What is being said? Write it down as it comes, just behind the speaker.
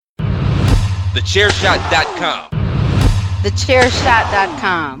TheChairshot.com.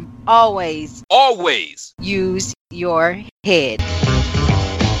 TheChairshot.com. Always use your head.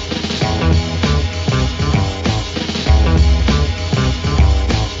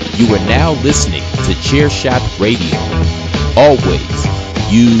 You are now listening to Chairshot Radio. Always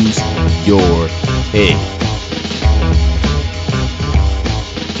use your head.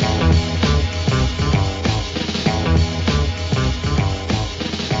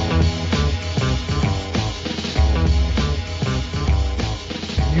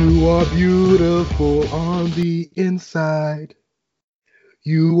 You are beautiful on the inside.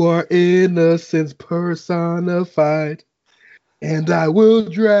 You are innocence personified. And I will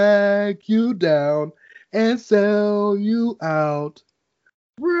drag you down and sell you out.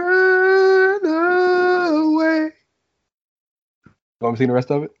 Run away. Want me to sing the rest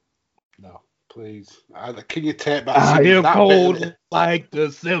of it? No, please. Can you take back? I am cold like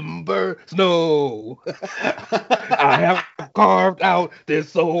December snow. I have carved out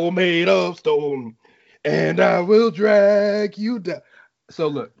this soul made of stone, and I will drag you down. So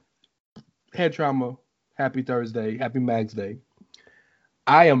look, head trauma. Happy Thursday. Happy Mags Day.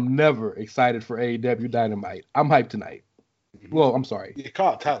 I am never excited for AEW Dynamite. I'm hyped tonight. Well, I'm sorry. You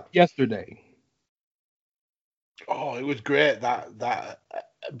can't tell. Yesterday. Oh, it was great, that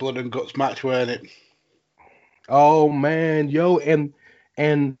blood and guts match, weren't it? Oh man, yo, and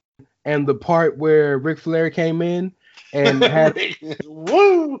the part where Ric Flair came in and had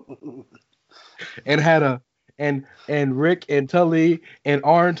woo, and had a and Rick and Tully and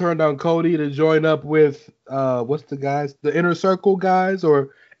Arn turned on Cody to join up with what's the guys, the Inner Circle guys, or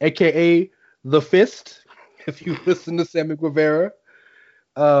AKA the Fist. If you listen to Sammy Guevara,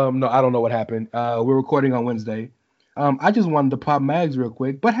 no, I don't know what happened. We're recording on Wednesday. I just wanted to pop Mags real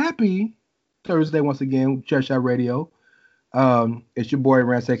quick, but happy Thursday once again, Chairshot Radio. It's your boy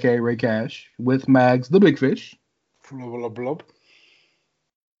Rance, aka Ray Cash, with Mags, the Big Fish. Flub, blub.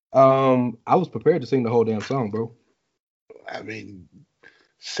 I was prepared to sing the whole damn song, bro. I mean,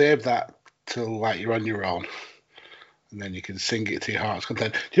 save that till like you're on your own, and then you can sing it to your heart's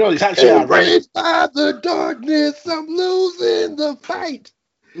content. Do you know it's actually embraced by the darkness, I'm losing the fight.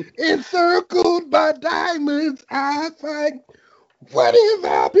 Encircled by diamonds, I fight. What if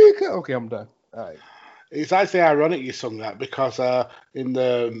I become? Okay, I'm done. All right. It's actually ironic you sung that because in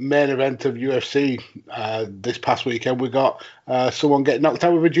the main event of UFC this past weekend, we got someone getting knocked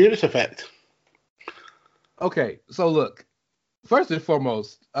out with a Judas effect. Okay, so look, first and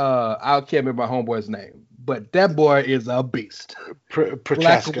foremost, I can't remember my homeboy's name, but that boy is a beast.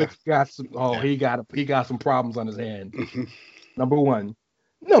 Prochaska got some. Oh, yeah. he got some problems on his hand. Number one.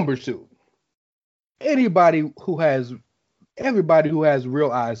 Number two. Everybody who has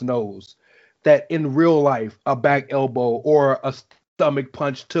real eyes knows that in real life, a back elbow or a stomach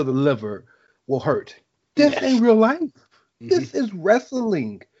punch to the liver will hurt. This ain't real life. Mm-hmm. This is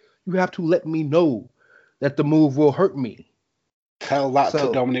wrestling. You have to let me know that the move will hurt me. Tell that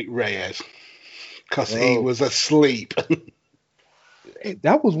to Dominic Reyes, because he was asleep.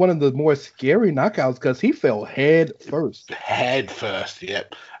 That was one of the more scary knockouts because he fell head first. Head first,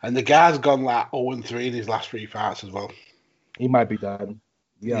 yep. And the guy's gone like 0-3 in his last 3 fights as well. He might be done.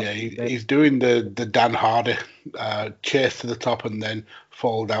 Yeah, he's doing the Dan Hardy chase to the top and then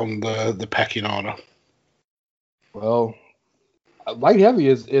fall down the pecking order. Well, light heavy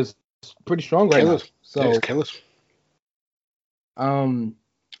is pretty strong right now. So it's killers.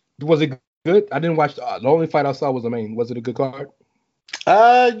 Was it good? I didn't watch. The only fight I saw was the main. Was it a good card?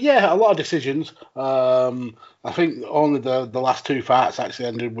 Yeah, a lot of decisions. I think only the last 2 fights actually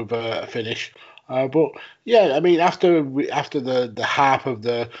ended with a finish. But yeah, I mean, after the half of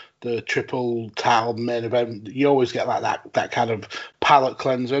the triple title main event, you always get like that kind of palate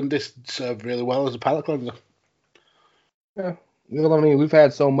cleanser, and this served really well as a palate cleanser. Yeah, you know what I mean. We've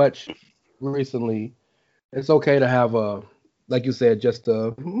had so much recently. It's okay to have like you said, just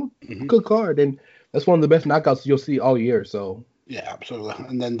a good card, and that's one of the best knockouts you'll see all year. So. Yeah, absolutely.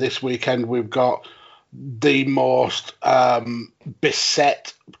 And then this weekend we've got the most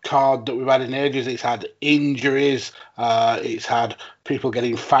beset card that we've had in ages. It's had injuries. It's had people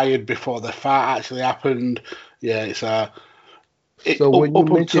getting fired before the fight actually happened. Yeah, it's so when you up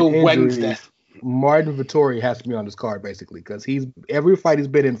until injuries, Wednesday. Martin Vittori has to be on this card basically because every fight he's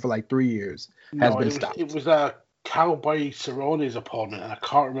been in for like 3 years has been stopped. It was Cowboy Cerrone's opponent, and I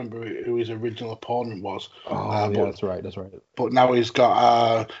can't remember who his original opponent was. That's right. But now he's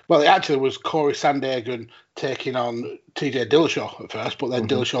got, it actually was Corey Sandhagen taking on TJ Dillashaw at first, but then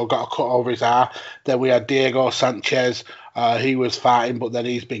Dillashaw got a cut over his eye. Then we had Diego Sanchez. He was fighting, but then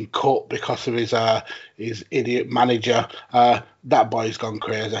he's been cut because of his idiot manager. That boy's gone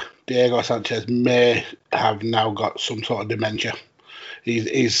crazy. Diego Sanchez may have now got some sort of dementia.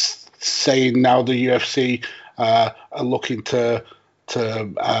 He's saying now the UFC are looking to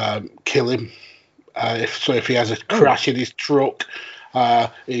kill him. If he has a crash in his truck,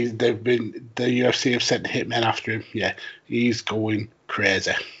 the UFC have sent hitmen after him. Yeah, he's going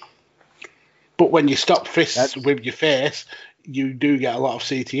crazy. But when you stop fists with your face, you do get a lot of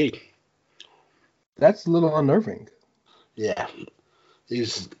CTE. That's a little unnerving. Yeah,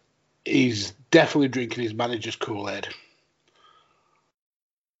 he's definitely drinking his manager's Kool-Aid.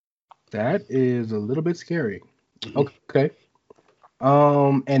 That is a little bit scary. Okay.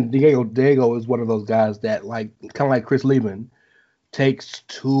 And Diego is one of those guys that, kind of like Chris Lieben, takes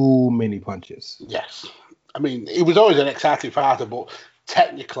too many punches. Yes. I mean, he was always an exciting fighter, but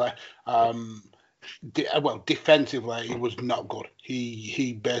technically, defensively, he was not good.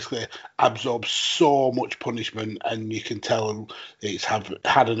 He basically absorbs so much punishment, and you can tell it's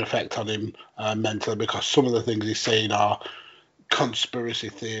had an effect on him mentally, because some of the things he's saying are conspiracy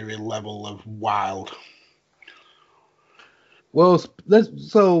theory level of wild. Well,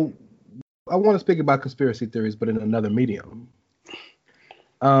 so I want to speak about conspiracy theories, but in another medium.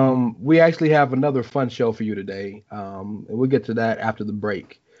 We actually have another fun show for you today, and we'll get to that after the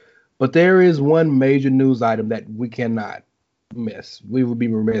break. But there is one major news item that we cannot miss. We would be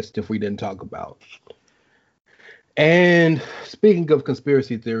remiss if we didn't talk about. And speaking of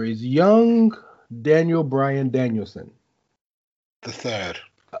conspiracy theories, young Daniel Bryan Danielson. The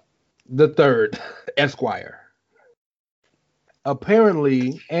third, Esquire.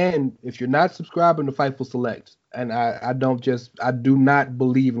 Apparently, and if you're not subscribing to Fightful Select, and I do not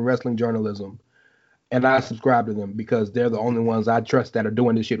believe in wrestling journalism, and I subscribe to them because they're the only ones I trust that are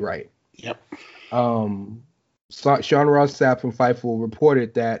doing this shit right. Yep. Sean Ross Sapp from Fightful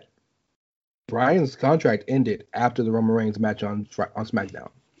reported that Bryan's contract ended after the Roman Reigns match on SmackDown.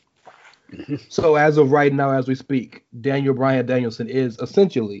 So as of right now, as we speak, Daniel Bryan Danielson is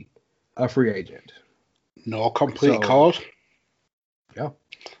essentially a free agent. No complete cause.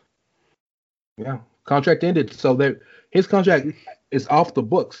 Yeah. Contract ended. So his contract is off the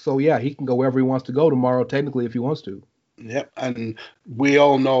books. So yeah, he can go wherever he wants to go tomorrow, technically, if he wants to. Yep. And we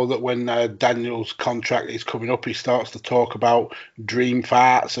all know that when Daniel's contract is coming up, he starts to talk about dream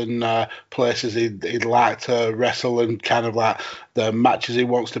fights and places he'd like to wrestle and kind of like the matches he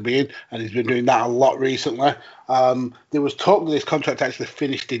wants to be in. And he's been doing that a lot recently. There was talk that his contract actually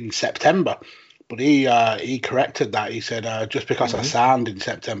finished in September. But he corrected that. He said, just because I signed in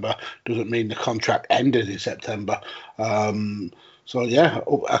September doesn't mean the contract ended in September. So, yeah,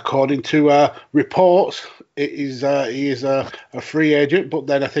 according to reports, he is a free agent. But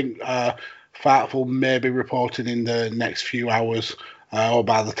then I think Fightful may be reporting in the next few hours, or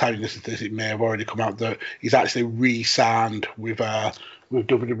by the time you listen to this, it may have already come out that he's actually re-signed with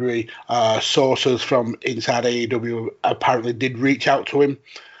WWE. Sources from inside AEW apparently did reach out to him.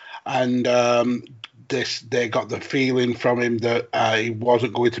 And they got the feeling from him that he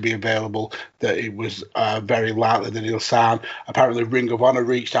wasn't going to be available, that it was very likely that he'll sign. Apparently, Ring of Honor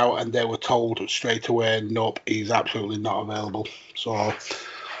reached out and they were told straight away, nope, he's absolutely not available. So,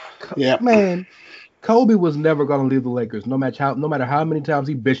 yeah. Man, Kobe was never going to leave the Lakers, no matter how many times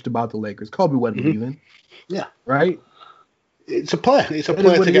he bitched about the Lakers. Kobe wasn't leaving. Yeah. Right? It's a play. It's a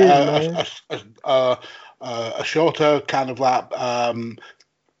play to get a shorter kind of like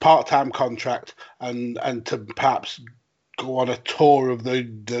part-time contract and to perhaps go on a tour of the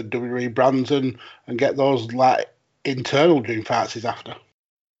WWE brands and get those like internal dream fights after.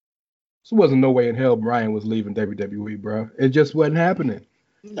 There wasn't no way in hell Bryan was leaving WWE, bro. It just wasn't happening.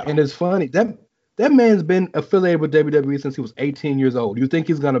 No. And it's funny that man's been affiliated with WWE since he was 18 years old. You think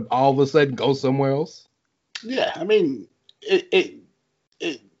he's gonna all of a sudden go somewhere else? Yeah, I mean it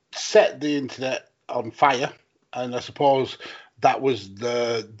set the internet on fire, and I suppose that was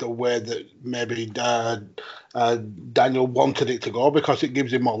the way that maybe Daniel wanted it to go, because it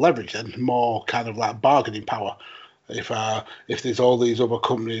gives him more leverage and more kind of like bargaining power. If there's all these other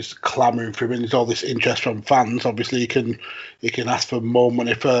companies clamoring for him and there's all this interest from fans, obviously he can ask for more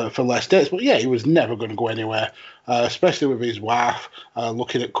money for less dates. But yeah, he was never going to go anywhere, especially with his wife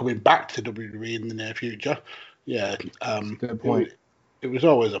looking at coming back to WWE in the near future. Yeah, good point. It was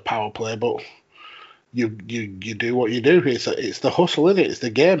always a power play, but you do what you do. It's the hustle, isn't it? It's the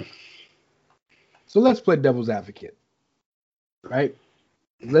game. So let's play devil's advocate, right?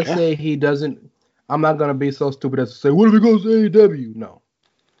 Let's say he doesn't. I'm not gonna be so stupid as to say, "What if he goes to AEW?" No,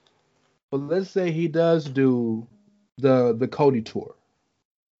 but let's say he does do the Cody tour.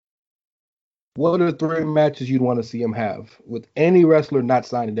 What are 3 matches you'd want to see him have with any wrestler not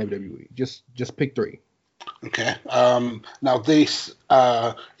signed in WWE? Just pick 3. Okay. Now this,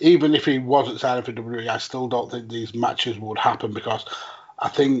 even if he wasn't signing for WWE, I still don't think these matches would happen because I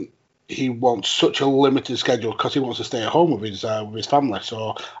think he wants such a limited schedule because he wants to stay at home with his family.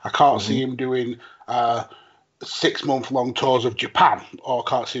 So I can't see him doing 6-month-long tours of Japan, or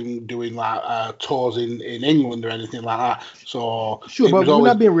can't see him doing like tours in England or anything like that. So sure, but we're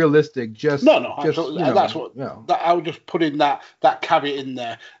not being realistic. No, absolutely. That's what that, I would just put in that caveat in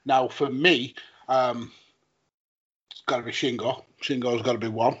there. Now for me, it's got to be Shingo. Shingo's got to be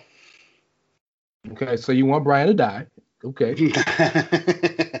one. Okay, so you want Brian to die? Okay.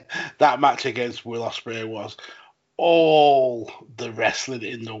 That match against Will Ospreay was all the wrestling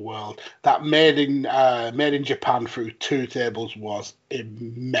in the world. That made in Japan through 2 tables was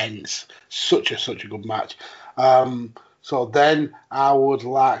immense. Such a good match. So then I would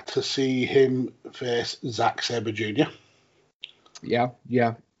like to see him face Zack Sabre Jr. Yeah.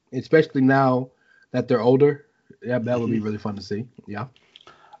 Especially now that they're older. Yeah, that would be really fun to see. Yeah.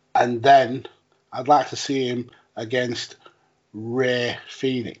 And then I'd like to see him against Rey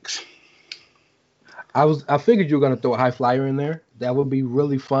Fenix. I figured you were gonna throw a high flyer in there. That would be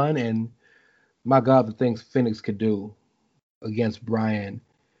really fun, and my God, the things Phoenix could do against Brian.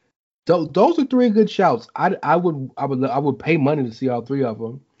 Those are 3 good shouts. I would pay money to see all 3 of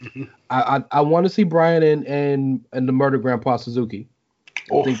them. I want to see Brian and the Murder Grandpa Suzuki.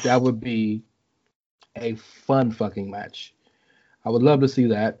 I think that would be a fun fucking match. I would love to see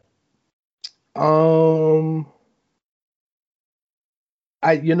that.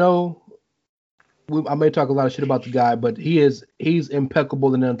 I may talk a lot of shit about the guy, but he's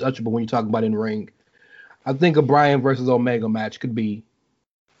impeccable and untouchable when you talk about in ring. I think a Bryan versus Omega match could be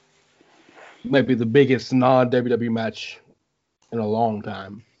maybe the biggest non-WWE match in a long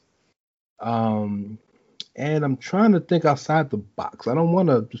time. And I'm trying to think outside the box. I don't want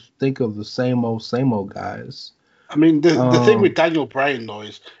to just think of the same old guys. I mean, the thing with Daniel Bryan though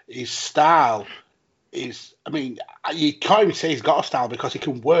is his style is. I mean, you can't even say he's got a style because he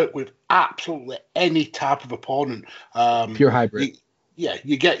can work with absolutely any type of opponent. Pure hybrid.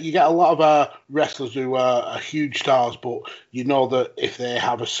 You get a lot of wrestlers who are huge stars, but you know that if they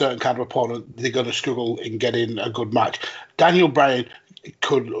have a certain kind of opponent, they're going to struggle in getting a good match. Daniel Bryan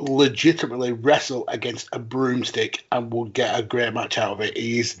could legitimately wrestle against a broomstick and would get a great match out of it.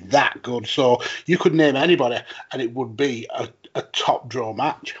 He is that good. So you could name anybody, and it would be a top draw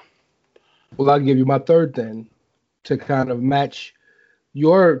match. Well, I'll give you my third then to kind of match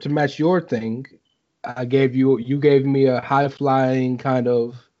your thing. You gave me a high flying kind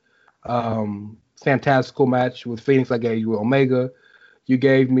of fantastical match with Phoenix. I gave you Omega. You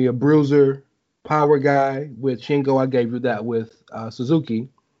gave me a bruiser power guy with Shingo. I gave you that with Suzuki.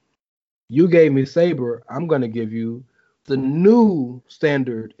 You gave me Sabre. I'm going to give you the new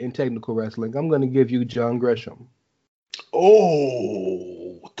standard in technical wrestling. I'm going to give you John Gresham.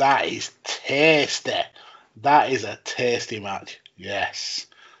 Oh, that is tasty. That is a tasty match. Yes.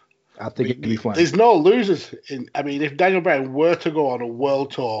 I think it'd be fun. There's no losers. If Daniel Bryan were to go on a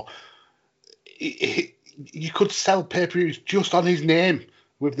world tour, you could sell pay-per-views just on his name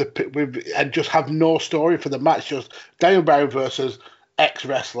and just have no story for the match. Just Daniel Bryan versus X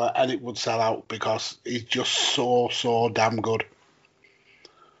wrestler, and it would sell out because he's just so damn good.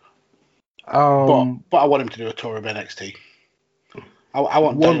 But I want him to do a tour of NXT. I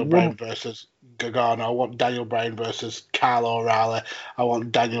want Daniel Bryan versus Gargano. I want Daniel Bryan versus Kyle O'Reilly. I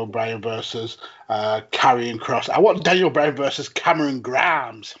want Daniel Bryan versus Karrion Kross. I want Daniel Bryan versus Cameron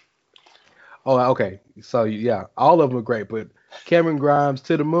Grimes. Oh, okay. So, yeah, all of them are great, but Cameron Grimes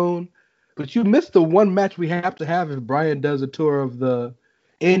to the moon. But you missed the one match we have to have if Bryan does a tour of the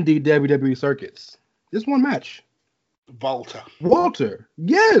indie WWE circuits. Just one match. Walter.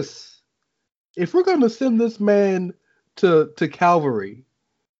 Yes. If we're going to send this man to Calvary,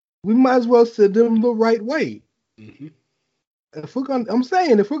 we might as well send him the right way. Mm-hmm. If we're going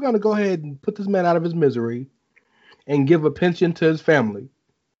to go ahead and put this man out of his misery and give a pension to his family,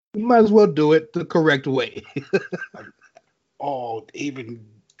 we might as well do it the correct way. Even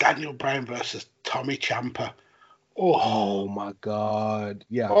Daniel Bryan versus Tommy Ciampa. Oh my God.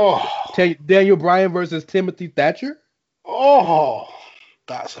 Yeah. Daniel Bryan versus Timothy Thatcher. Oh,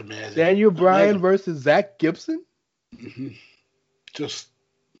 that's amazing. Daniel Bryan versus Zach Gibson. Mm-hmm. Just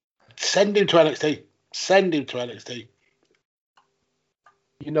send him to NXT.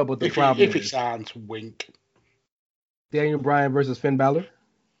 You know, but the problem if is it sounds wink. Daniel Bryan versus Finn Balor.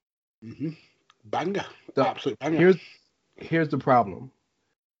 Banger, absolute banger. Here's the problem,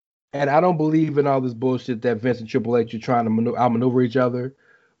 and I don't believe in all this bullshit that Vince and Triple H are trying to outmaneuver each other.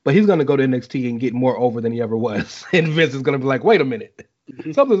 But he's gonna go to NXT and get more over than he ever was, and Vince is gonna be like, "Wait a minute,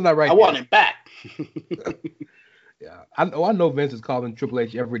 something's not right." I want him back. Yeah, I know Vince is calling Triple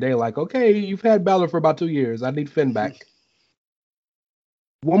H every day, like, "Okay, you've had Balor for about 2 years. I need Finn back."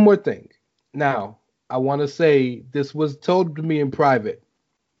 One more thing. Now, I want to say this was told to me in private,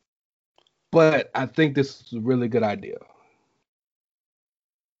 but I think this is a really good idea.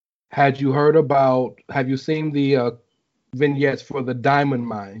 Have you seen the vignettes for the Diamond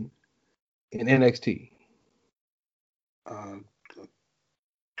Mine in NXT?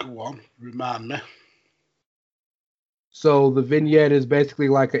 Go on, remind me. So the vignette is basically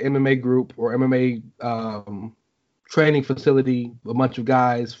like an MMA group or MMA training facility, a bunch of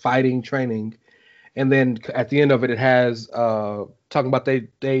guys fighting, training, and then at the end of it, it has talking about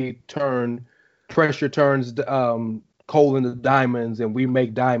they turn pressure turns coal into diamonds, and we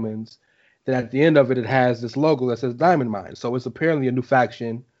make diamonds. Then at the end of it, it has this logo that says Diamond Mine. So it's apparently a new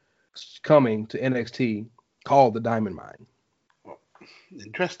faction coming to NXT called the Diamond Mine.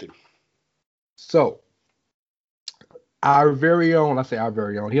 Interesting. So our very own, I say our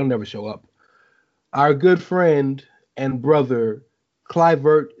very own, he'll never show up. Our good friend and brother,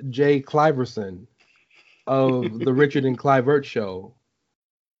 Clivert J. Cliverson of the Richard and Clivert show,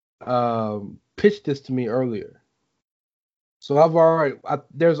 pitched this to me earlier. So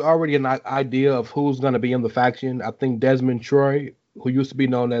there's already an idea of who's going to be in the faction. I think Desmond Troy, who used to be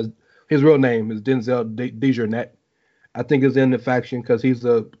known as, his real name is Denzel Dejournette, I think is in the faction because he's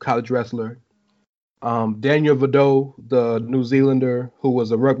a college wrestler. Daniel Vado, the New Zealander who was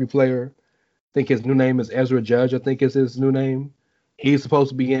a rugby player, I think his new name is Ezra Judge, I think is his new name. He's supposed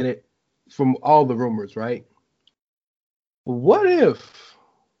to be in it from all the rumors, right? What if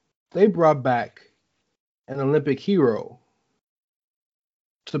they brought back an Olympic hero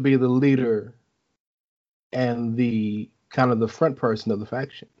to be the leader and the kind of the front person of the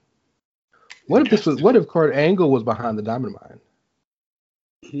faction? What if Kurt Angle was behind the Diamond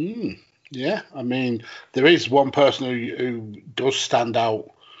Mine? Yeah, I mean, there is one person who does stand out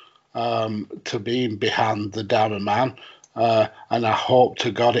to being behind the Diamond Mine, and I hope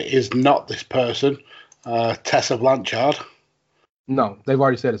to God it is not this person, Tessa Blanchard. No, they've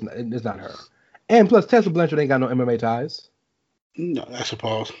already said it's not her. And plus, Tessa Blanchard ain't got no MMA ties. No, I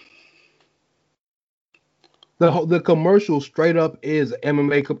suppose. The commercial straight up is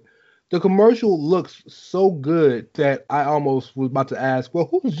MMA. The commercial looks so good that I almost was about to ask, well,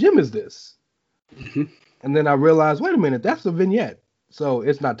 whose gym is this? And then I realized, wait a minute, that's a vignette. So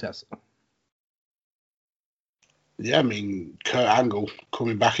it's not Tessa. Yeah, I mean, Kurt Angle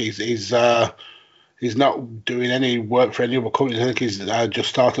coming back, he's not doing any work for any other companies. I think he's just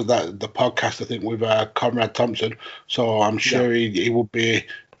started the podcast, I think, with Conrad Thompson. So I'm sure he will be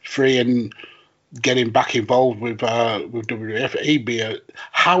free and getting back involved with WWF.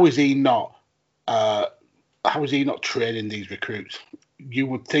 How is he not training these recruits? You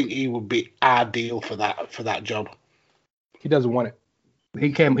would think he would be ideal for that job. He doesn't want it.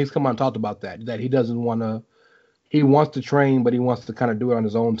 He's come on and talked about that he doesn't want to. He wants to train, but he wants to kind of do it on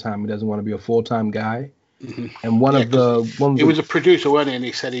his own time. He doesn't want to be a full-time guy. And he was a producer, wasn't he? And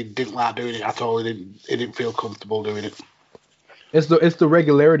he said he didn't like doing it at all. He didn't feel comfortable doing it. It's the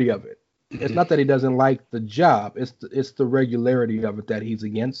regularity of it. It's not that he doesn't like the job. It's the regularity of it that he's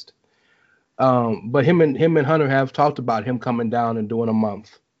against. But him and Hunter have talked about him coming down and doing a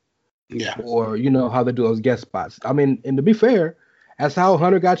month. Yeah. Or how they do those guest spots. I mean, and to be fair, that's how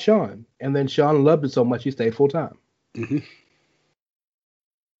Hunter got Sean. And then Sean loved it so much he stayed full time. Excuse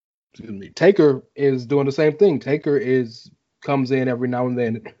me. Taker is doing the same thing. Taker comes in every now and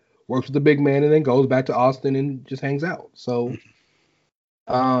then, works with the big man, and then goes back to Austin and just hangs out. So,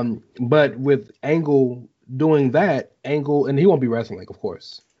 but with Angle doing that, and he won't be wrestling, of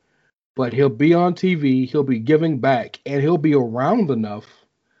course, but he'll be on TV, he'll be giving back, and he'll be around enough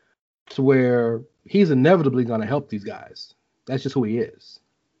to where he's inevitably going to help these guys. That's just who he is.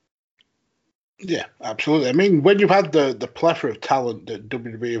 Yeah, absolutely. I mean, when you've had the plethora of talent that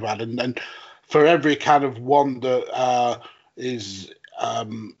WWE have had, and for every kind of one that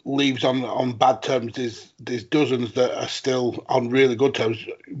leaves on bad terms, there's dozens that are still on really good terms.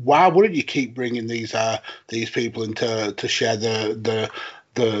 Why wouldn't you keep bringing these people in to share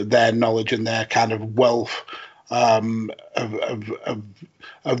their knowledge and their kind of wealth of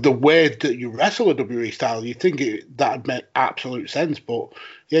the way that you wrestle a WWE style. You think that'd make absolute sense, but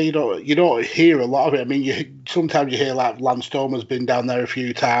yeah, you don't hear a lot of it. I mean, sometimes you hear like Lance Stormer's been down there a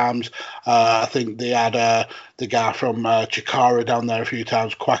few times. I think they had the guy from Chikara down there a few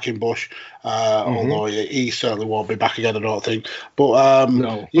times, Quackenbush. Although he certainly won't be back again, I don't think. But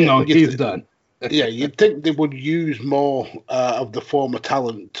no, he's done. Yeah, you'd think they would use more of the former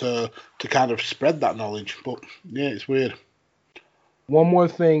talent to kind of spread that knowledge. But yeah, it's weird. One more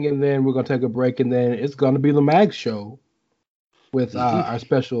thing, and then we're going to take a break, and then it's going to be the Mag Show with our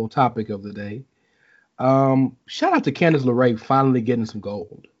special topic of the day. Shout out to Candice LeRae finally getting some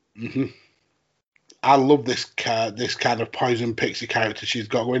gold. I love this kind of poison pixie character she's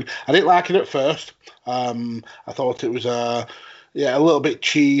got going. I didn't like it at first. I thought it was a little bit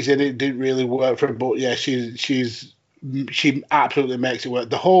cheesy and it didn't really work for her. But yeah, she absolutely makes it work.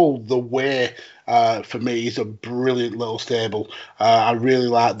 The way for me is a brilliant little stable. I really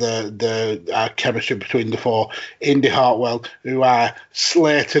like the chemistry between the four. Indy Hartwell, who I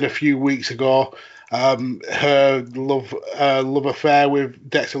slated a few weeks ago. Her love affair with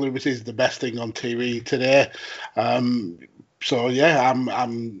Dexter Lumis is the best thing on TV today. So yeah,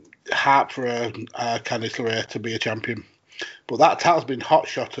 I'm hyped for Candice LeRae to be a champion. But that title's been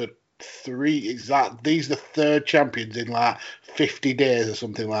hot-shotted 3 exact. These are the third champions in like 50 days or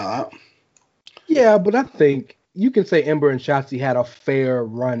something like that. Yeah, but I think you can say Ember and Shotzi had a fair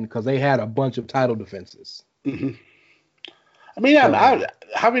run because they had a bunch of title defenses. I mean,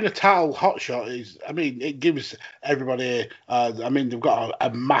 having a title hotshot it gives everybody. They've got a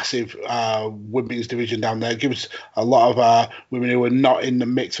massive women's division down there. It gives a lot of women who are not in the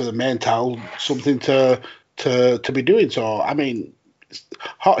mix for the main title something to be doing. So, I mean,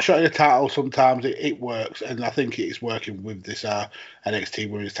 hotshotting a title sometimes it works, and I think it's working with this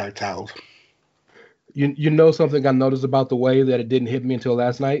NXT Women's Tag Titles. You know something I noticed about the way that it didn't hit me until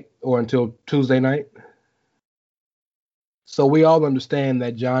last night or until Tuesday night? So we all understand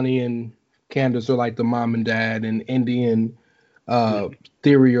that Johnny and Candice are like the mom and dad, and Indy and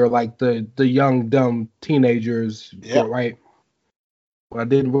Theory are like the young, dumb teenagers, right?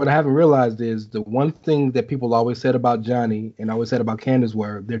 What I haven't realized is the one thing that people always said about Johnny and always said about Candice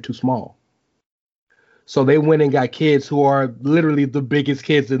were they're too small. So they went and got kids who are literally the biggest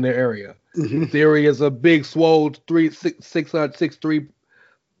kids in their area. Theory is a big, swole, 6'3",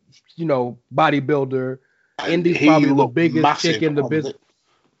 bodybuilder. Indy's probably the biggest chick in the business.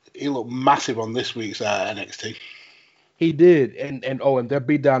 He looked massive on this week's NXT. He did, and their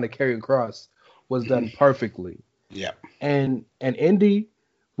beat down to Karrion Kross was done perfectly. Yeah. And Indy,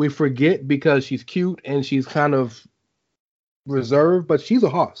 we forget because she's cute and she's kind of reserved, but she's a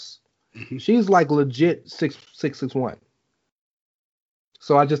hoss. She's like legit 6'1".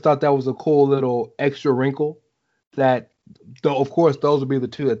 So I just thought that was a cool little extra wrinkle that, though, of course, those would be the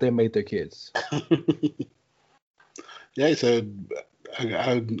two that they made their kids. Yeah, it's a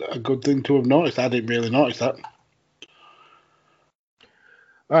good thing to have noticed. I didn't really notice that.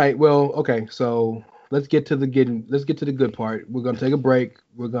 All right, well, okay, so let's get to the good part. We're gonna take a break.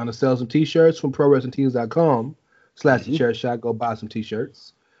 We're gonna sell some T-shirts from ProWrestlingTees.com/Chairshot. Go buy some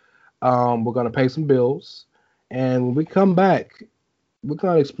T-shirts. We're gonna pay some bills, and when we come back, we're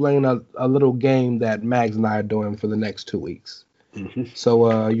gonna explain a little game that Mags and I are doing for the next 2 weeks.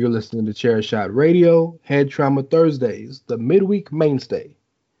 So you're listening to Chairshot Radio, Head Trauma Thursdays, the midweek mainstay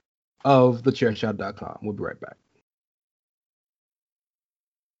of thechairshot.com. We'll be right back.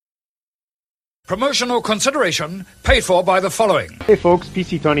 Promotional consideration paid for by the following. Hey folks,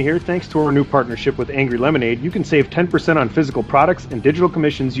 PC Tony here. Thanks to our new partnership with Angry Lemonade, you can save 10% on physical products and digital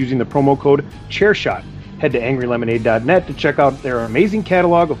commissions using the promo code CHAIRSHOT. Head to angrylemonade.net to check out their amazing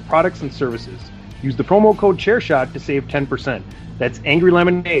catalog of products and services. Use the promo code CHAIRSHOT to save 10%. That's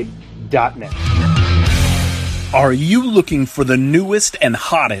angrylemonade.net. Are you looking for the newest and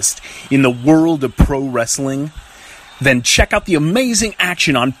hottest in the world of pro wrestling? Then check out the amazing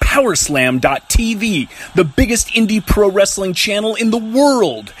action on Powerslam.tv, the biggest indie pro wrestling channel in the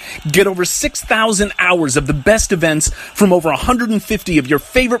world. Get over 6,000 hours of the best events from over 150 of your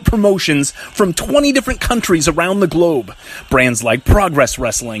favorite promotions from 20 different countries around the globe. Brands like Progress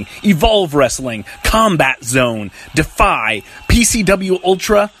Wrestling, Evolve Wrestling, Combat Zone, Defy, PCW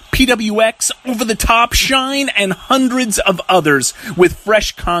Ultra, PWX, Over the Top, Shine, and hundreds of others with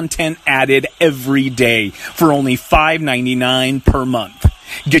fresh content added every day for only $5.99 per month.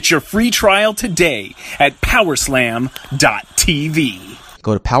 Get your free trial today at Powerslam.tv.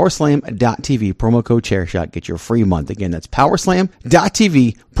 Go to Powerslam.tv, promo code ChairShot, get your free month. Again, that's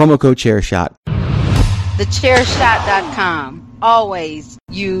Powerslam.tv, promo code ChairShot. TheChairshot.com. Always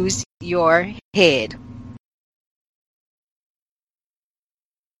use your head.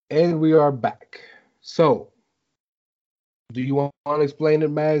 And we are back. So, do you want to explain it,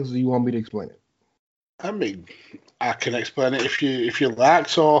 Mags, or do you want me to explain it? I mean, I can explain it if you like.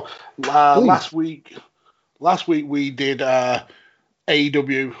 So, last week we did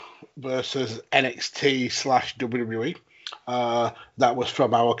AEW versus NXT / WWE. That was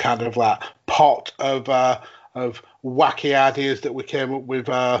from our kind of like pot of wacky ideas that we came up with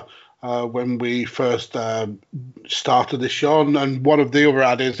when we first started the show, and one of the other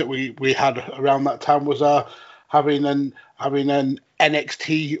ideas that we had around that time was having an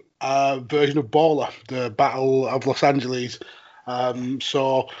NXT version of BOLA, the Battle of Los Angeles.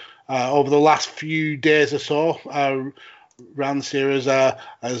 So over the last few days or so, Rand Series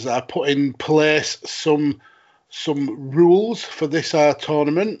has put in place some rules for this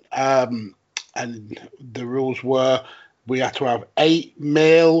tournament, and the rules were we had to have 8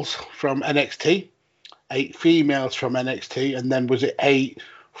 males from NXT, 8 females from NXT, and then was it 8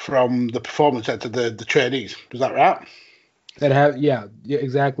 from the Performance Center, the trainees? Was that right? Yeah,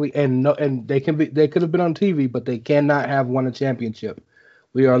 exactly. And they could have been on TV, but they cannot have won a championship.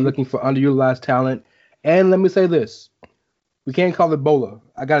 We are looking for underutilized talent. And let me say this: we can't call it BOLA.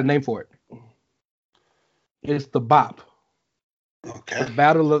 I got a name for it. It's the BOP. Okay.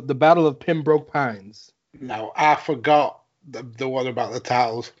 The Battle of Pembroke Pines. Now I forgot the one about the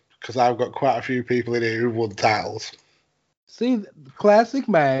titles because I've got quite a few people in here who won titles. See, classic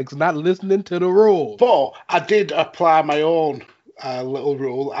Mags not listening to the rules. But I did apply my own little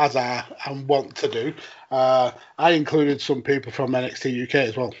rule, as I want to do. I included some people from NXT UK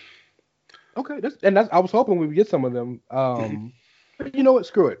as well. Okay, I was hoping we would get some of them. But you know what?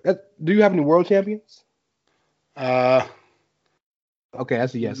 Screw it. Do you have any world champions? Okay,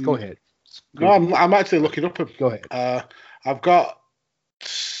 that's a yes. Go ahead. No, I'm actually looking up them. Go ahead. I've got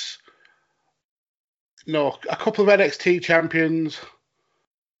a couple of NXT champions,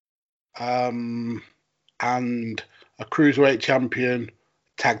 and a cruiserweight champion,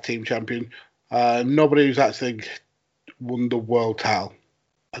 tag team champion. Nobody who's actually won the world title,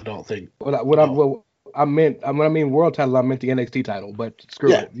 I don't think. When I mean world title, I meant the NXT title. But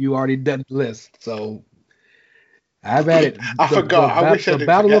screw it, you already did the list, so I've had it. I forgot. I wish I didn't. The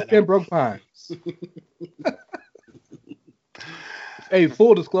Battle of Pembroke Pines. Hey,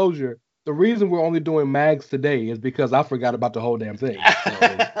 full disclosure. The reason we're only doing Mags today is because I forgot about the whole damn thing. So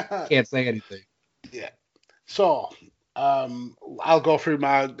can't say anything. Yeah. So I'll go through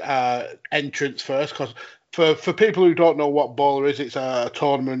my entrance first, because for people who don't know what BOLA is, it's a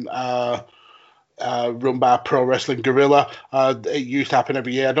tournament run by Pro Wrestling Guerrilla. It used to happen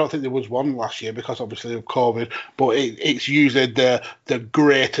every year. I don't think there was one last year because obviously of COVID, but it's usually the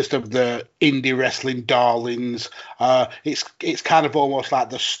greatest of the indie wrestling darlings. It's kind of almost like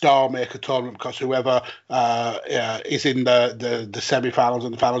the Star Maker tournament, because whoever is in the semi-finals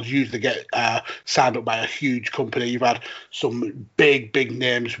and the finals usually get signed up by a huge company. You've had some big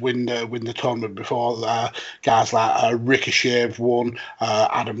names win the tournament before. Guys like Ricochet have won,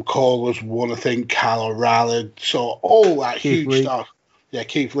 Adam Cole has won, I think, Kyle O'Reilly. So all that huge stars. Yeah,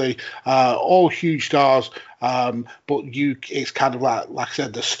 Keith Lee, all huge stars. But it's kind of like I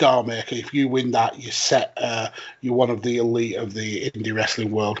said, the Star Maker. If you win that, you're one of the elite of the indie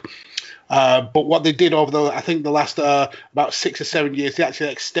wrestling world. But what they did over the last about 6 or 7 years, they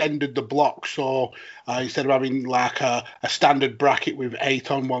actually extended the block. So instead of having like a standard bracket with 8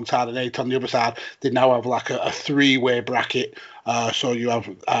 on one side and 8 on the other side, they now have like a 3-way bracket. So you have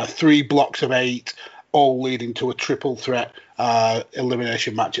 3 blocks of 8, all leading to a triple threat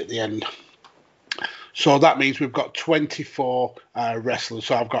elimination match at the end. So that means we've got 24 wrestlers.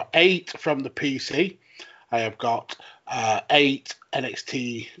 So I've got 8 from the PC. I have got 8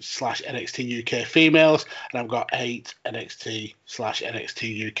 NXT / NXT UK females, and I've got 8 NXT /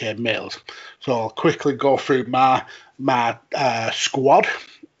 NXT UK males. So I'll quickly go through my squad.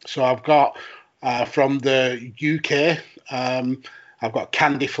 So I've got from the UK, I've got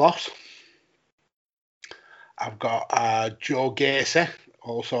Candy Floss. I've got Joe Gacy.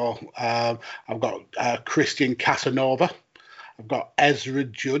 Also, I've got Christian Casanova. I've got Ezra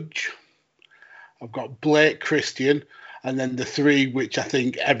Judge. I've got Blake Christian. And then the 3, which I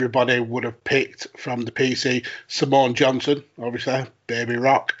think everybody would have picked from the PC, Simone Johnson, obviously, Baby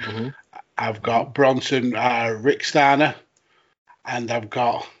Rock. Mm-hmm. I've got Bronson Rick Steiner. And I've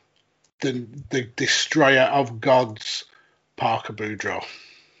got the Destroyer of Gods, Parker Boudreaux.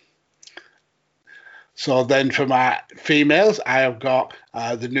 So then for my females, I have got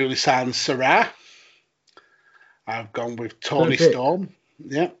the newly signed Sarah. I've gone with Toni Storm.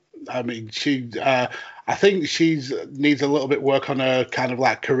 Yeah, I mean, I think she needs a little bit of work on her kind of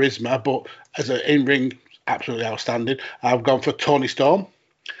like charisma, but as an in-ring, absolutely outstanding. I've gone for Toni Storm.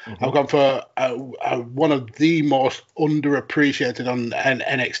 Mm-hmm. I've gone for one of the most underappreciated on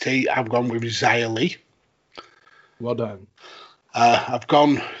NXT. I've gone with Xia Li. Well done. I've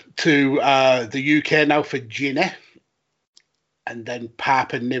gone to the UK now for Ginny, and then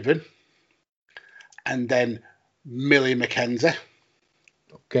Papa Niven, and then Millie McKenzie.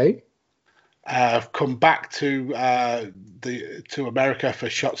 Okay. I've come back to America for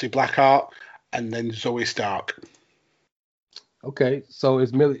Shotzi Blackheart, and then Zoe Stark. Okay, so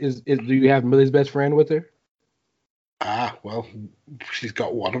do you have Millie's best friend with her? Well, she's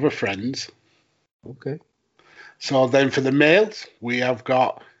got one of her friends. Okay. So then for the males, we have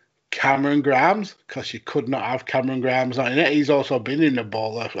got Cameron Grimes, because you could not have Cameron Grimes not in it. He's also been in a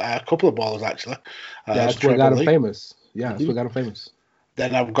couple of ballers actually. That's what got him famous. Yeah, that's what got him famous.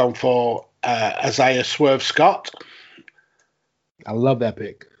 Then I've gone for Isaiah Swerve Scott. I love that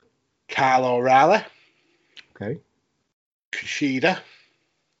pick. Kyle O'Reilly. Okay. Kushida.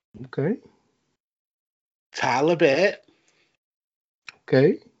 Okay. Tyler Bate.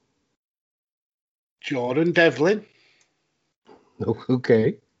 Okay. Jordan Devlin.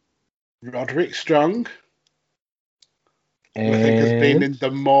 Okay. Roderick Strong. And I think he's been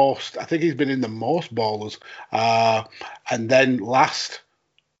in the most ballers. And then last,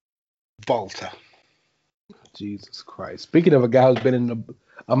 Volta. Jesus Christ. Speaking of a guy who's been in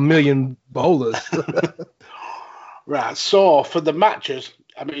a million bowlers. Right, so for the matches,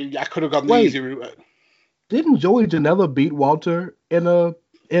 I mean, I could have gone the easy route. Didn't Joey Janela beat Walter in a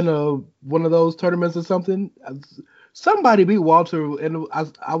one of those tournaments or something? Somebody beat Walter, and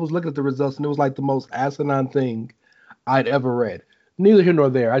I was looking at the results, and it was like the most asinine thing I'd ever read. Neither here nor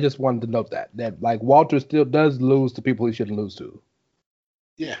there. I just wanted to note that like Walter still does lose to people he shouldn't lose to.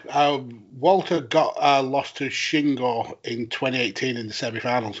 Yeah, Walter got lost to Shingo in 2018 in the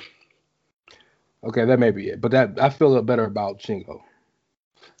semifinals. Okay, that may be it, but I feel better about Shingo.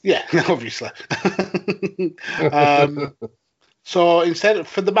 Yeah, obviously. So instead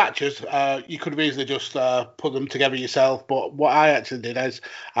for the matches, you could have easily just put them together yourself. But what I actually did is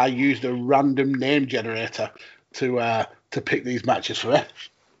I used a random name generator to pick these matches for me.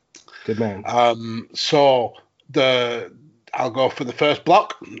 Good man. So I'll go for the first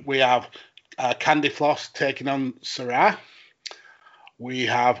block. We have Candy Floss taking on Sarah. We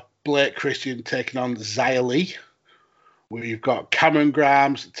have Blake Christian taking on Xia Li. We've got Cameron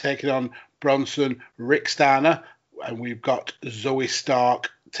Grimes taking on Bronson Rick Steiner. And we've got Zoe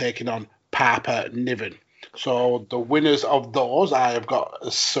Stark taking on Papa Niven. So the winners of those, I have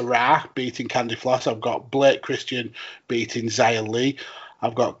got Sarah beating Candy Floss. I've got Blake Christian beating Xia Li.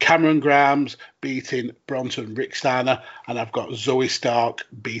 I've got Cameron Grimes beating Bronson Rick Steiner. And I've got Zoe Stark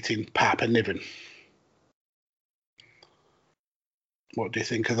beating Papa Niven. What do you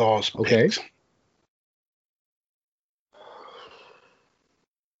think of those picks?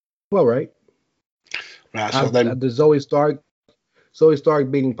 Well, right. Right, so then the Zoe Stark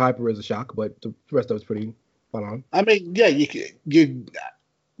beating Piper is a shock, but the rest of it's pretty fun on. I mean, yeah, you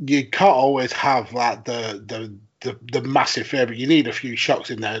can't always have like the massive favourite. You need a few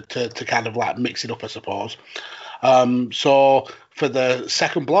shocks in there to kind of like mix it up, I suppose. So for the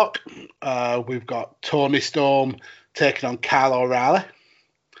second block, we've got Tony Storm taking on Kyle O'Reilly.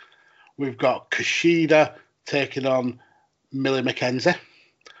 We've got Kushida taking on Millie McKenzie.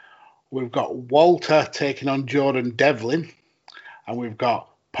 We've got Walter taking on Jordan Devlin. And we've got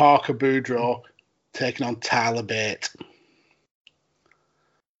Parker Boudreaux taking on Tyler Bate.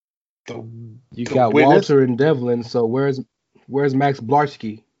 You got winners, Walter and Devlin, so where's Max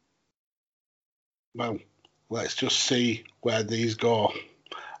Blarski? Well, let's just see where these go.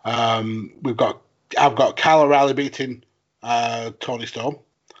 I've got Kyle O'Reilly beating Tony Storm.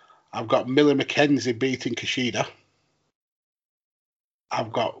 I've got Millie McKenzie beating Kushida.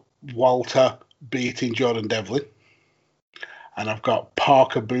 I've got Walter beating Jordan Devlin. And I've got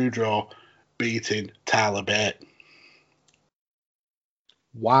Parker Boudreaux beating Tyler Bate.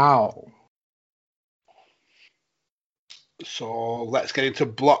 Wow. So let's get into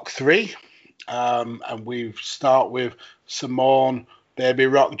block 3. And we start with Simone Baby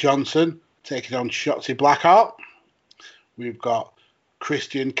Rock Johnson taking on Shotzi Blackheart. We've got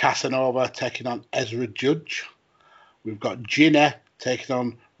Christian Casanova taking on Ezra Judge. We've got Ginny taking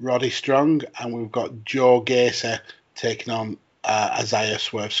on Roddy Strong. And we've got Joe Gacy taking on Isaiah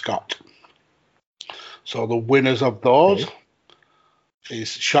Swerve Scott. So the winners of those is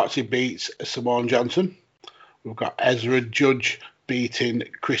Shotzi beats Simone Johnson. We've got Ezra Judge beating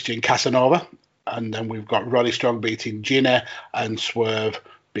Christian Casanova. And then we've got Roddy Strong beating Ginny and Swerve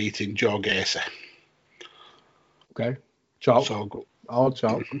beating Joe Gacy. Okay. Chalk. So, all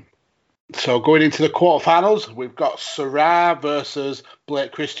chalk. So going into the quarterfinals, we've got Sarah versus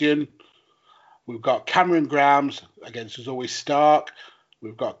Blake Christian. We've got Cameron Grimes against Zoe Stark.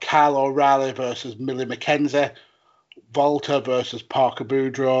 We've got Kyle O'Reilly versus Millie McKenzie. Volta versus Parker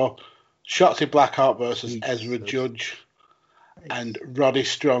Boudreaux. Shotzi Blackheart versus Ezra Judge. And Roddy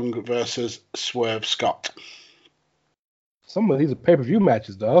Strong versus Swerve Scott. Some of these are pay-per-view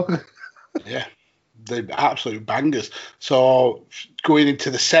matches, dog. Yeah, they're absolute bangers. So going into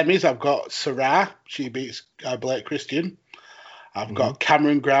the semis, I've got Sarah. She beats Blake Christian. I've got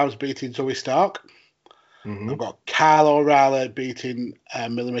Cameron Grimes beating Zoe Stark. I've got Kyle O'Reilly beating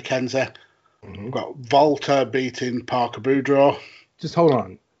Millie McKenzie. I've got Volta beating Parker Boudreaux. Just hold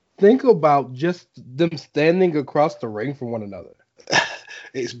on. Think about just them standing across the ring from one another.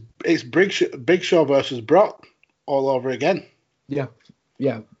 It's Big Show versus Brock all over again. Yeah,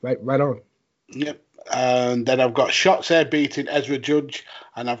 right on. Yep. And then I've got Shotzi beating Ezra Judge,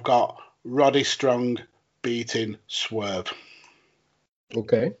 and I've got Roddy Strong beating Swerve.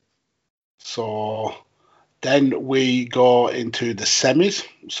 Okay. So then we go into the semis.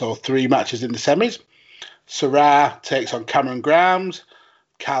 So 3 matches in the semis. Sarah takes on Cameron Grimes,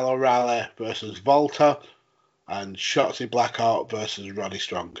 Kyle O'Reilly versus Volta, and Shotzi Blackheart versus Roddy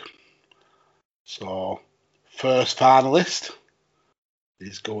Strong. So first finalist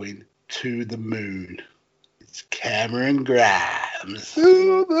is going to the moon. It's Cameron Grimes.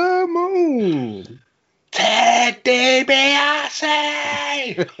 To the moon. Ted DiBiase.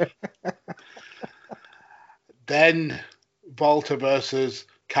 Then Volta versus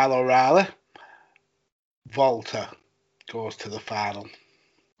Kyle O'Reilly. Volta goes to the final.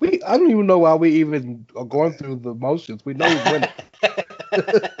 I don't even know why we even are going through the motions. We know who's winning. I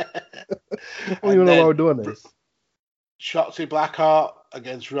don't even know why we're doing this. Shotzi Blackheart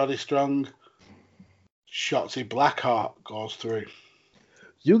against Roddy Strong. Shotzi Blackheart goes through.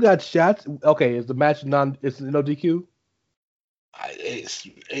 You got shots. Okay, is the match it's no DQ?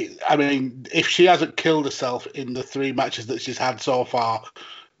 I mean, if she hasn't killed herself in the 3 matches that she's had so far,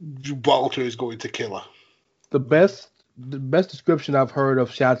 Walter is going to kill her. The best description I've heard of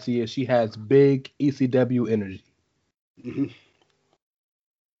Shotzi is she has big ECW energy.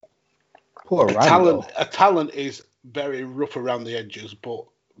 Poor Roddy. A talent is very rough around the edges, but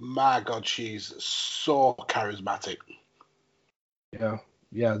my God, she's so charismatic. Yeah.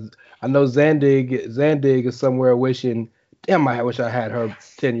 I know Zandig is somewhere wishing, damn, I wish I had her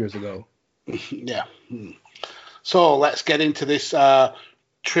 10 years ago. Yeah. So let's get into this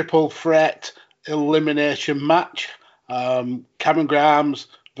triple threat elimination match. Cameron Grimes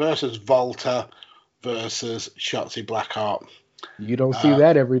versus Volta versus Shotzi Blackheart. You don't see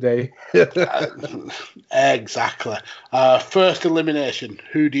that every day. Exactly. First elimination.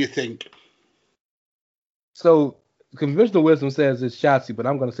 Who do you think? So conventional wisdom says it's Shotzi, but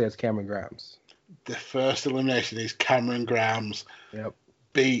I'm going to say it's Cameron Grimes. The first elimination is Cameron Grimes. Yep.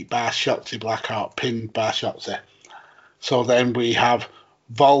 Beat by Shotzi Blackheart, pinned by Shotzi. So then we have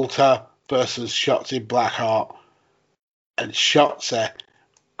Volta versus Shotzi Blackheart, and Shotzi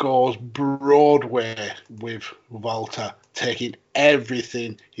goes Broadway with Volta, taking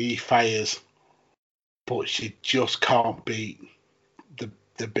everything he fires, but she just can't beat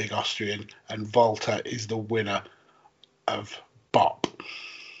the big Austrian, and Volta is the winner of Bop.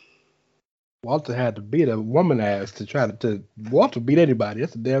 Walter had to beat a woman ass to try to Walter beat anybody.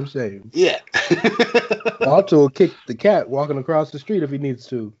 That's a damn shame. Yeah. Walter will kick the cat walking across the street if he needs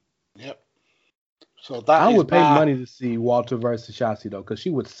to. Yep. So that I would pay money to see Walter versus Shotzi though, because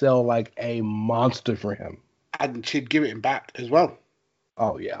she would sell like a monster for him. And she'd give it him back as well.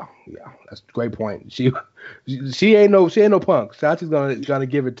 Oh yeah, that's a great point. She ain't no punk. Shotzi's gonna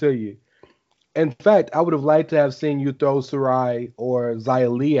give it to you. In fact, I would have liked to have seen you throw Sarai or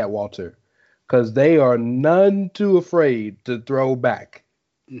Xia Li at Walter, because they are none too afraid to throw back.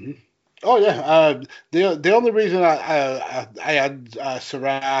 Mm-hmm. Oh yeah, the only reason I had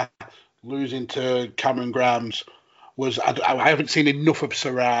Sarai losing to Cameron Grimes was I haven't seen enough of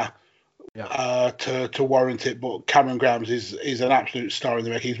Sarai to warrant it. But Cameron Grimes is an absolute star in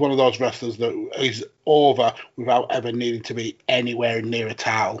the ring. He's one of those wrestlers that is over without ever needing to be anywhere near a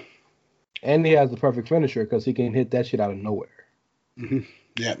title. And he has the perfect finisher because he can hit that shit out of nowhere. Mm-hmm.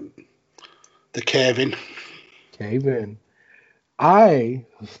 Yeah. The cave in. I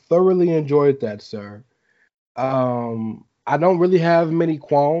thoroughly enjoyed that, sir. I don't really have many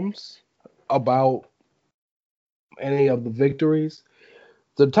qualms about any of the victories.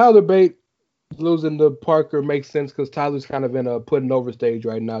 The Tyler Bate losing to Parker makes sense because Tyler's kind of in a putting over stage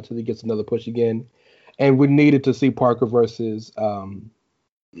right now till he gets another push again. And we needed to see Parker versus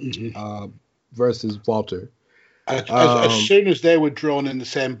versus Walter. As soon as they were drawn in the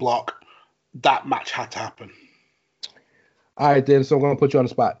same block, that match had to happen. All right, then. So I'm going to put you on the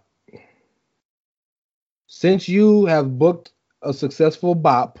spot. Since you have booked a successful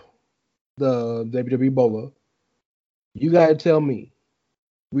bop, the WWE BOLA, you got to tell me,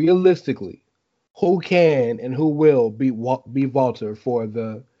 realistically, who can and who will beat Walter for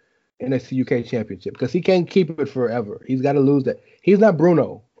the NXT UK Championship? Because he can't keep it forever. He's got to lose that. He's not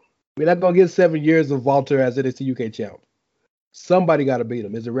Bruno. We're not going to get 7 years of Walter as NXT UK champ. Somebody got to beat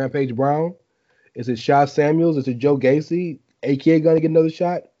him. Is it Rampage Brown? Is it Shaw Samuels? Is it Joe Gacy? AKA going to get another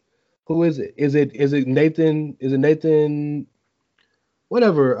shot? Who is it? Is it Nathan? Is it Nathan?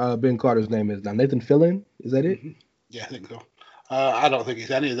 Whatever Ben Carter's name is now. Nathan Fillion? Is that it? Mm-hmm. Yeah, I think so. I don't think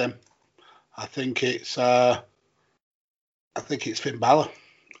it's any of them. I think it's Finn Balor.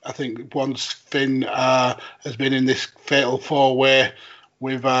 I think once Finn has been in this fatal four-way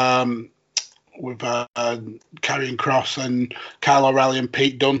with Karrion Kross and Kyle O'Reilly and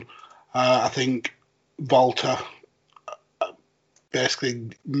Pete Dunne, I think Walter basically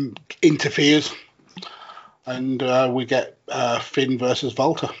interferes, and we get Finn versus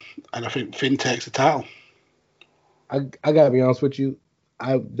Walter, and I think Finn takes the title. I gotta be honest with you,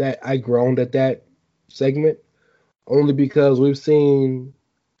 I groaned at that segment only because we've seen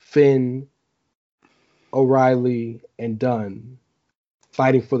Finn, O'Reilly, and Dunn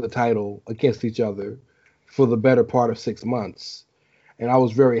fighting for the title against each other for the better part of 6 months, and I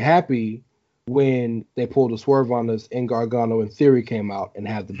was very happy when they pulled a swerve on us and Gargano and Theory came out and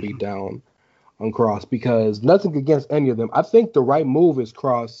had the beatdown on Cross, because nothing against any of them. I think the right move is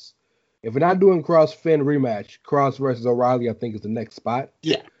Cross. If we're not doing Cross Finn rematch, Cross versus O'Reilly, I think is the next spot.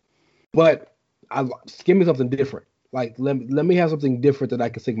 Yeah. But give me something different. Like, let me have something different that I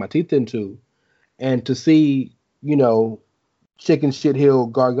can sink my teeth into. And to see, Chicken Shit Hill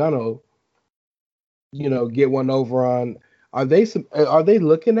Gargano, get one over on. Are they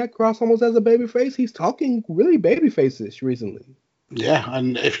looking at Cross almost as a babyface? He's talking really babyface-ish recently. Yeah,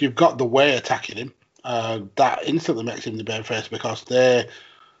 and if you've got the Way attacking him, that instantly makes him the babyface, because they're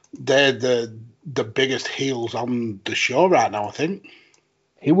the biggest heels on the show right now, I think.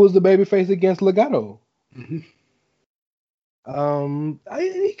 He was the babyface against Legado. Mm-hmm.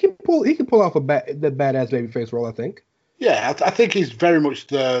 He can pull off the badass babyface role, I think. Yeah, I think he's very much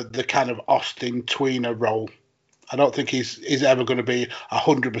the kind of Austin tweener role. I don't think he's ever going to be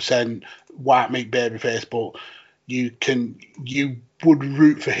 100% white meat babyface, but you would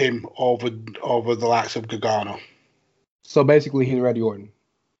root for him over the likes of Gargano. So basically, he's Randy Orton.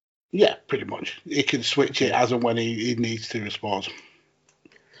 Yeah, pretty much. He can switch it as and when he needs to, I suppose.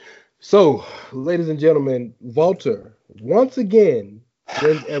 So, ladies and gentlemen, Walter once again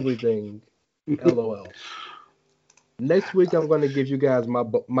wins everything. LOL. Next week, I'm going to give you guys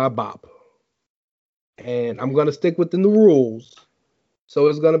my bop. And I'm going to stick within the rules. So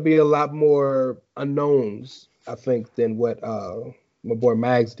it's going to be a lot more unknowns, I think, than what my boy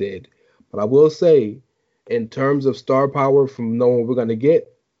Mags did. But I will say, in terms of star power from knowing what we're going to get,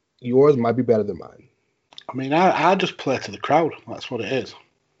 yours might be better than mine. I mean, I just play to the crowd. That's what it is.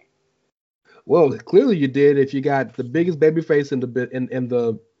 Well, clearly you did. If you got the biggest babyface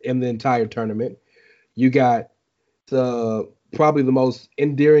in the entire tournament, you got probably the most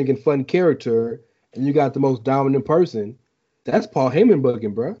endearing and fun character, and you got the most dominant person. That's Paul Heyman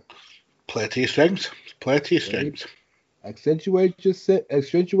booking, bro. Play to your strengths. Play to your strengths. Accentuate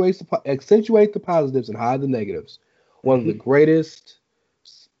the positives and hide the negatives. One of the greatest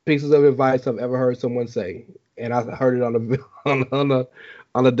pieces of advice I've ever heard someone say, and I heard it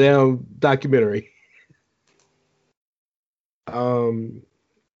on a damn documentary. I'd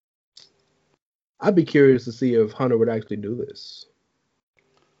be curious to see if Hunter would actually do this.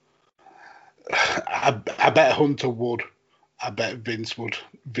 I bet Hunter would. I bet Vince would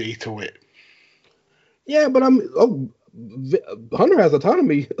veto it. Yeah, but Hunter has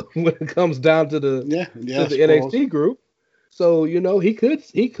autonomy when it comes down to the NXT group. So he could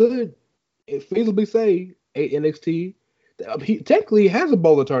feasibly say NXT. He technically has a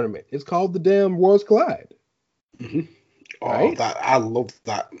BOLA tournament. It's called the damn Worlds Collide. Mm-hmm. Oh, right? I love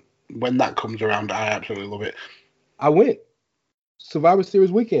that. When that comes around, I absolutely love it. I went Survivor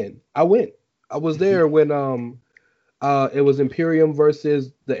Series weekend. I went. I was there when it was Imperium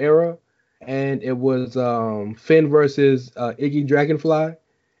versus the Era, and it was Finn versus Iggy Dragonfly,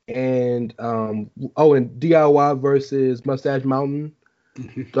 and and DIY versus Mustache Mountain.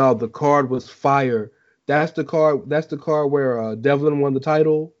 Mm-hmm. The card was fire. That's the card where Devlin won the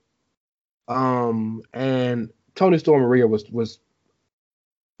title. And Tony Storm Maria was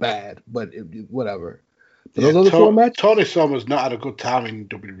bad, but whatever. But those other four matches, Tony Storm has not had a good time in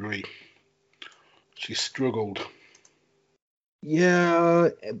WWE. She struggled. Yeah,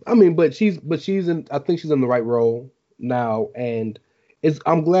 I mean, but she's in. I think she's in the right role now, and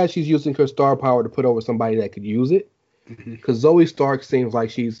I'm glad she's using her star power to put over somebody that could use it. Because Zoe Stark seems like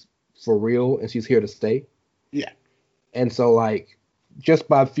she's for real and she's here to stay. Yeah. And so, like, just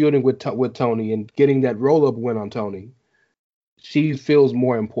by feuding with Tony and getting that roll up win on Tony, she feels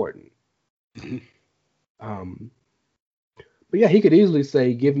more important. But yeah, he could easily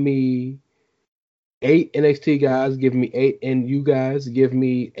say, "Give me 8 NXT guys, give me 8 NU guys, give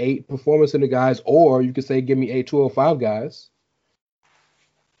me 8 Performance Center guys," or you could say, "Give me 8 205 guys."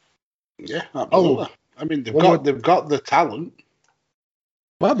 Yeah, absolutely. I mean, they've got the talent.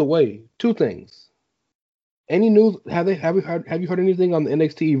 By the way, 2 things. Any news? Have you heard anything on the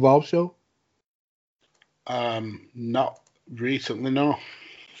NXT Evolve show? Not recently, no.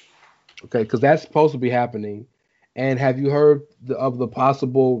 Okay, because that's supposed to be happening. And have you heard of the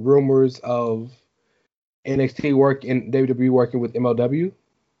possible rumors of NXT work and WWE working with MLW?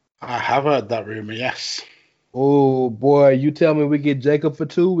 I have heard that rumor, yes. Oh boy, you tell me we get Jacob for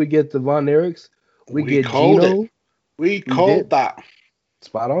 2, we get the Von Erichs, we get Gino. We called that.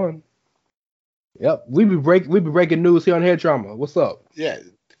 Spot on. Yep, we be breaking news here on Head Trauma. What's up? Yeah,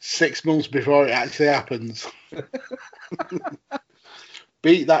 6 months before it actually happens.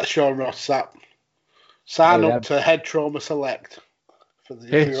 Beat that, Sean Ross Sapp. Sign up to Head Trauma Select for all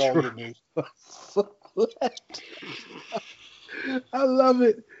your news. I love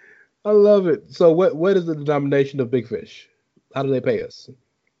it. I love it. So what is the denomination of Big Fish? How do they pay us?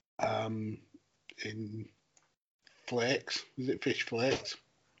 In flakes. Is it fish flakes?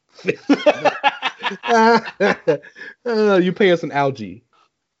 You pay us in algae.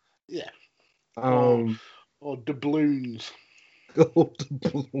 Yeah. Or doubloons. Oh,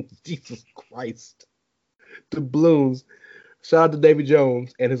 doubloons. Jesus Christ. Doubloons. Shout out to Davy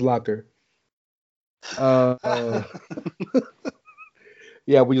Jones and his locker.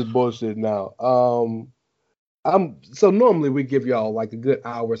 Yeah, we just bullshit now. So normally we give y'all like a good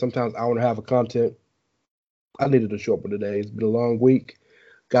hour, sometimes hour and a half of content. I needed a short one today. It's been a long week.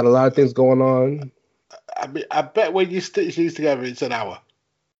 Got a lot of things going on. I mean, I bet when you stitch these together, it's an hour.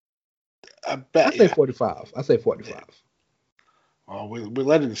 I say 45. I say 45. Yeah. Oh, we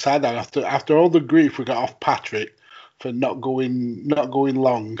let it decide that after all the grief we got off Patrick for not going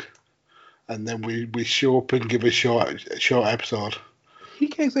long, and then we show up and give a short episode. He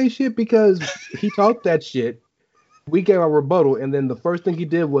can't say shit because he talked that shit. We gave our rebuttal, and then the first thing he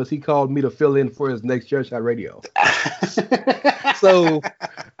did was he called me to fill in for his next Chairshot Radio. So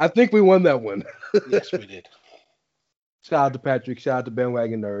I think we won that one. Yes, we did. Shout out to Patrick. Shout out to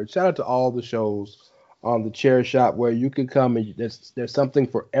Bandwagon Nerd. Shout out to all the shows on the Chairshot where you can come and there's something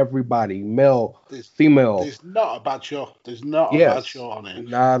for everybody, male, female. There's not a bad show. There's not a bad show on it.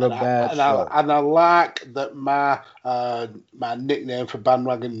 Not a bad show. And I like that my nickname for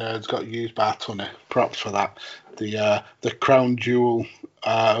Bandwagon Nerds got used by Tony. Props for that. The crown jewel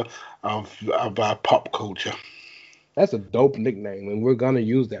of pop culture. That's a dope nickname, and we're gonna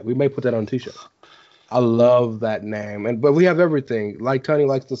use that. We may put that on a t-shirt. I love that name, but we have everything. Like Tony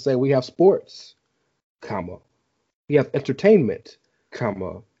likes to say, we have sports, comma. We have entertainment,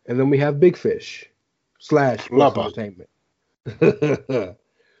 comma, and then we have Big Fish / sports entertainment. /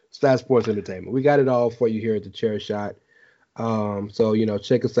 sports entertainment. We got it all for you here at the Chairshot. So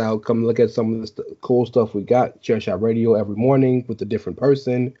check us out. Come look at some of the cool stuff we got. Chairshot Radio every morning with a different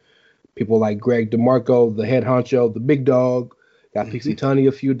person. People like Greg DeMarco, the head honcho, the big dog. Got PC Tunney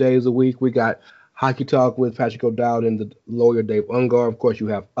a few days a week. We got Hockey Talk with Patrick O'Dowd and the lawyer Dave Ungar. Of course, you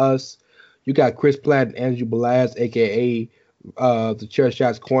have us. You got Chris Platt and Andrew Belaz, a.k.a. The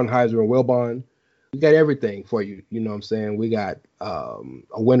Chairshot's Kornheiser and Wilbon. We got everything for you. You know what I'm saying? We got A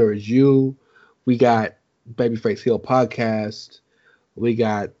Winner Is You. We got Babyface Hill Podcast. We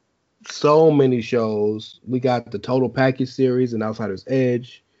got so many shows. We got the Total Package series and Outsider's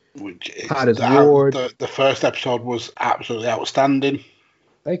Edge. Ward. The first episode was absolutely outstanding.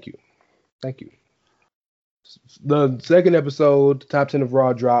 Thank you. The second episode, Top 10 of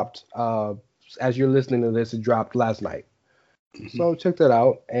Raw, dropped. As you're listening to this, it dropped last night. So check that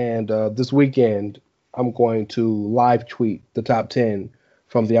out. And this weekend, I'm going to live tweet the top 10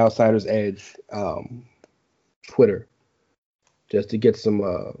 from the Outsider's Edge Twitter, just to get some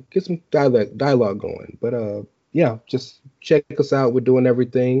dialogue going. But yeah, just check us out. We're doing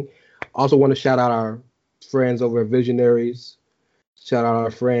everything. Also want to shout out our friends over at Visionaries. Shout out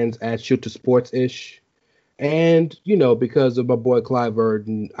our friends at Shoot to Sports-ish. And, because of my boy Clive Bird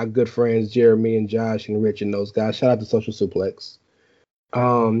and our good friends Jeremy and Josh and Rich and those guys, shout out to Social Suplex.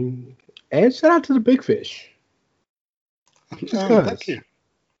 And shout out to the Big Fish. Thank you.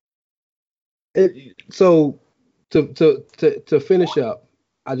 So To finish up,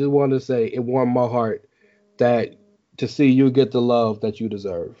 I just want to say it warmed my heart that to see you get the love that you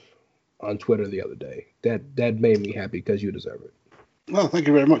deserve on Twitter the other day. That made me happy because you deserve it. Well, thank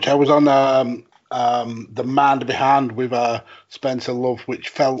you very much. I was on the Man Behind with Spencer Love, which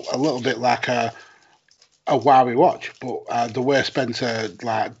felt a little bit like a wowie watch, but the way Spencer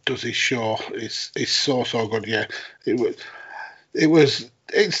does his show is so good. Yeah,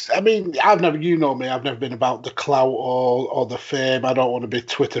 I mean, you know me, I've never been about the clout or the fame. I don't want to be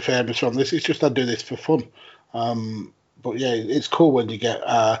Twitter famous from this. It's just I do this for fun. But yeah, it's cool when you get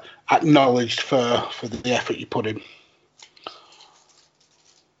acknowledged for the effort you put in.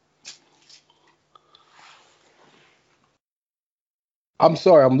 I'm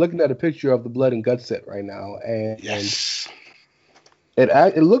sorry, I'm looking at a picture of the Blood and Guts set right now, and yes,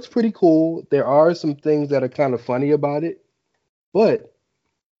 it looks pretty cool. There are some things that are kind of funny about it, but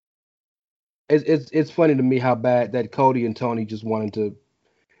it's funny to me how bad that Cody and Tony just wanted to.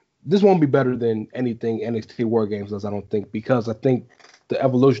 This won't be better than anything NXT War Games does, I don't think, because I think the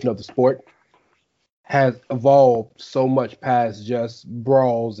evolution of the sport has evolved so much past just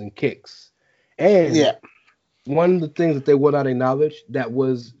brawls and kicks. And one of the things that they would not acknowledge that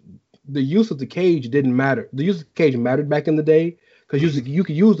was the use of the cage didn't matter. The use of the cage mattered back in the day because you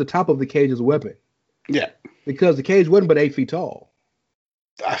could use the top of the cage as a weapon. Yeah. Because the cage wasn't but 8 feet tall.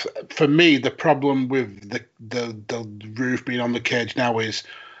 For me, the problem with the roof being on the cage now is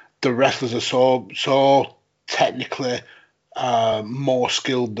the wrestlers are so technically more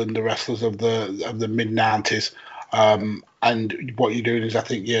skilled than the wrestlers of the mid-90s. And what you're doing is, I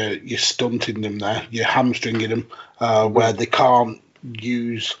think you're stunting them there. You're hamstringing them where they can't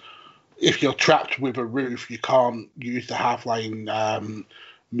use. If you're trapped with a roof, you can't use the half-line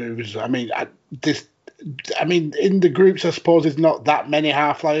moves. I mean, in the groups, I suppose there's not that many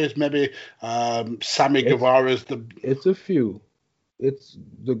half-flyers. Maybe Sammy Guevara's the. It's a few. It's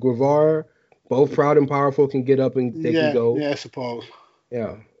the Guevara. Both Proud and Powerful can get up and they can go. Yeah, I suppose.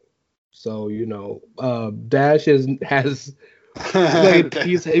 Yeah. So, Dash has played,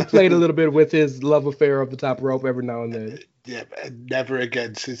 he played a little bit with his love affair of the top rope every now and then. Yeah, but never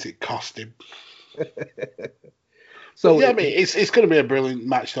again since it cost him. So yeah, I mean, it's going to be a brilliant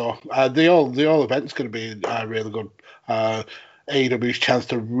match though. The all event's going to be really good. AEW's chance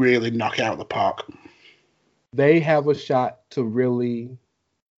to really knock it out of the park. They have a shot to really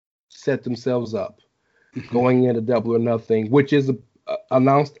set themselves up going into Double or Nothing, which is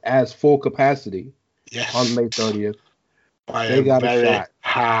announced as full capacity on May 30th. They got a shot.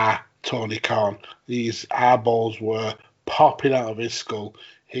 High Tony Khan. His eyeballs were popping out of his skull.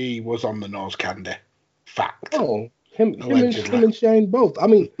 He was on the nose candy. Fact. Oh, him and Shane both. I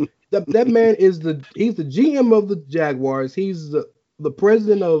mean, that man he's the GM of the Jaguars. He's the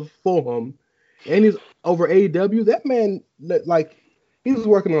president of Fulham, and he's over AEW. That man, he was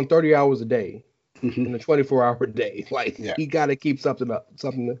working on 30 hours a day in a 24-hour day. He got to keep something to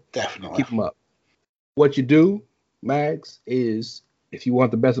definitely keep him up. What you do, Mags, is if you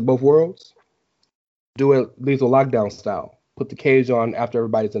want the best of both worlds, do it Lethal Lockdown style. Put the cage on after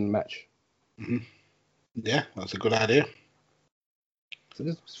everybody's in the match. Mm-hmm. Yeah, that's a good idea. So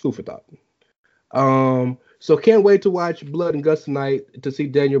this is food for thought. So can't wait to watch Blood and Guts tonight to see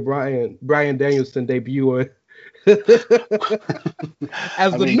Brian Danielson debut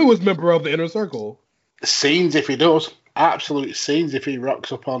as the newest member of the Inner Circle. Scenes if he does. Absolute scenes if he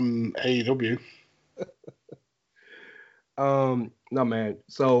rocks up on AEW. No man.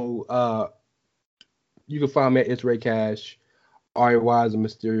 So you can find me at It's Ray Cash, RAY as in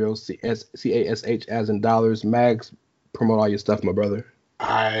Mysterio, CASH as in dollars. Mags, promote all your stuff, my brother.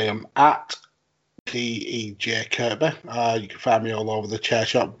 I am at DEJ Kirby. You can find me all over the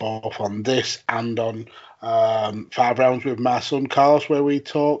Chairshot, both on this and on 5 Rounds with my son Carlos, where we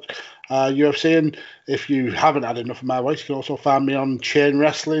talk UFC. And if you haven't had enough of my voice, you can also find me on Chain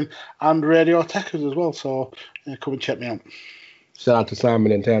Wrestling and Radio Techers as well. So come and check me out. Shout out to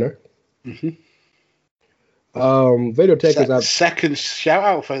Simon and Tanner. Mm-hmm. Video Techers. Second shout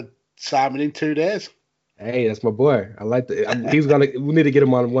out for Simon in 2 days. Hey, that's my boy. I like that. We need to get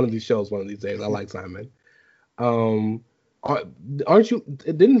him on one of these shows one of these days. I like Simon. Aren't you?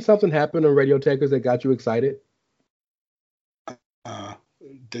 Didn't something happen on Radio Takers that got you excited?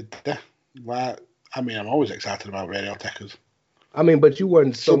 Did they? Well, I mean, I'm always excited about Radio Takers. I mean, but you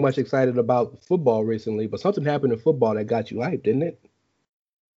weren't so much excited about football recently. But something happened in football that got you hyped, didn't it?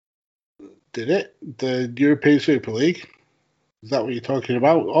 Did it? The European Super League? Is that what you're talking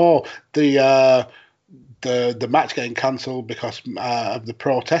about? Oh, the match getting cancelled because of the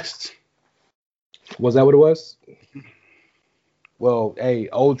protests. Was that what it was? Well, hey,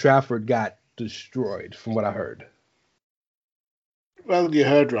 Old Trafford got destroyed from what I heard. Well, you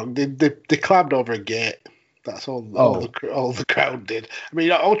heard wrong. They climbed over a gate. That's all. All the crowd did. I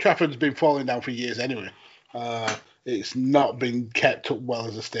mean, Old Trafford's been falling down for years anyway. It's not been kept up well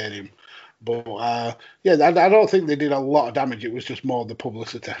as a stadium. But I don't think they did a lot of damage. It was just more the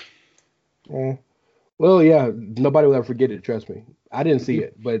publicity. Well, yeah, nobody will ever forget it. Trust me. I didn't see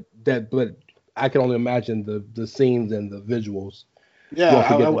it, but I can only imagine the scenes and the visuals. Yeah,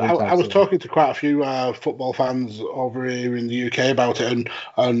 I was talking to quite a few football fans over here in the UK about it,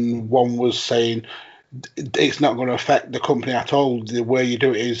 and one was saying it's not going to affect the company at all. The way you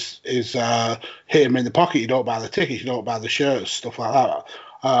do it is hit them in the pocket. You don't buy the tickets, you don't buy the shirts, stuff like that.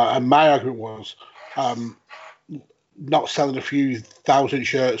 And my argument was not selling a few thousand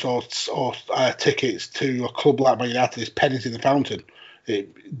shirts or tickets to a club like Man United is pennies in the fountain.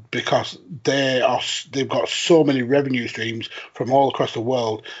 Because they've got so many revenue streams from all across the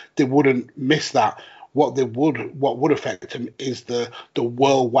world, they wouldn't miss that. What would affect them is the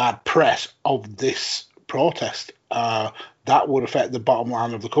worldwide press of this protest. That would affect the bottom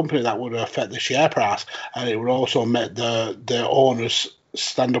line of the company. That would affect the share price, and it would also make the owners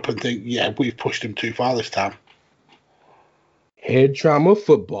stand up and think, yeah, we've pushed them too far this time. Head trauma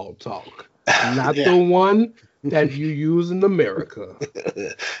football talk, not the one that you use in America.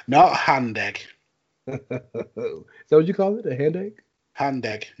 Not hand egg. Is that what you call it? A hand egg? Hand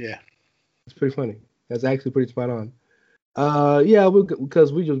egg, yeah. It's pretty funny. That's actually pretty spot on.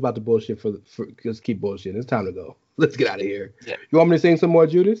 Because we just about to bullshit for just keep bullshitting. It's time to go. Let's get out of here. Yeah. You want me to sing some more,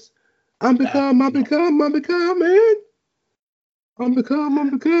 Judas? I'm becoming.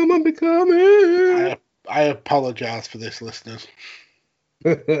 I apologize for this, listeners.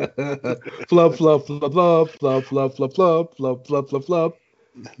 Flub, flub, flub, flub, flub, flub, flub, flub, flub, flub, flub, flub.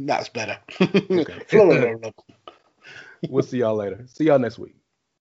 That's better. Okay. We'll see y'all later. See y'all next week.